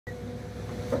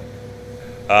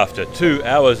After 2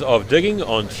 hours of digging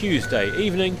on Tuesday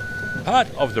evening, part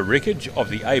of the wreckage of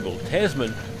the Abel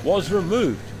Tasman was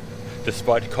removed.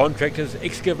 Despite contractors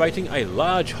excavating a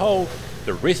large hole,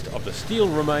 the rest of the steel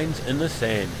remains in the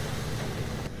sand.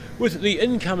 With the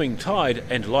incoming tide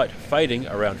and light fading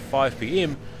around 5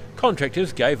 PM,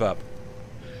 contractors gave up.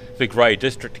 The Grey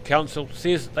District Council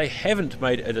says they haven't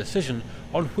made a decision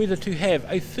on whether to have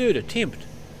a third attempt.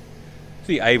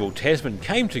 The Abel Tasman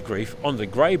came to grief on the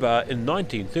Grey Bar in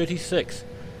 1936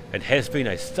 and has been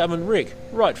a stubborn wreck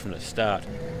right from the start.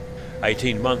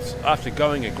 18 months after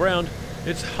going aground,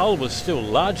 its hull was still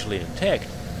largely intact,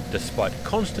 despite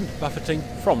constant buffeting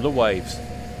from the waves.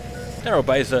 Daryl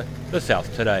Baser, The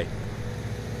South Today.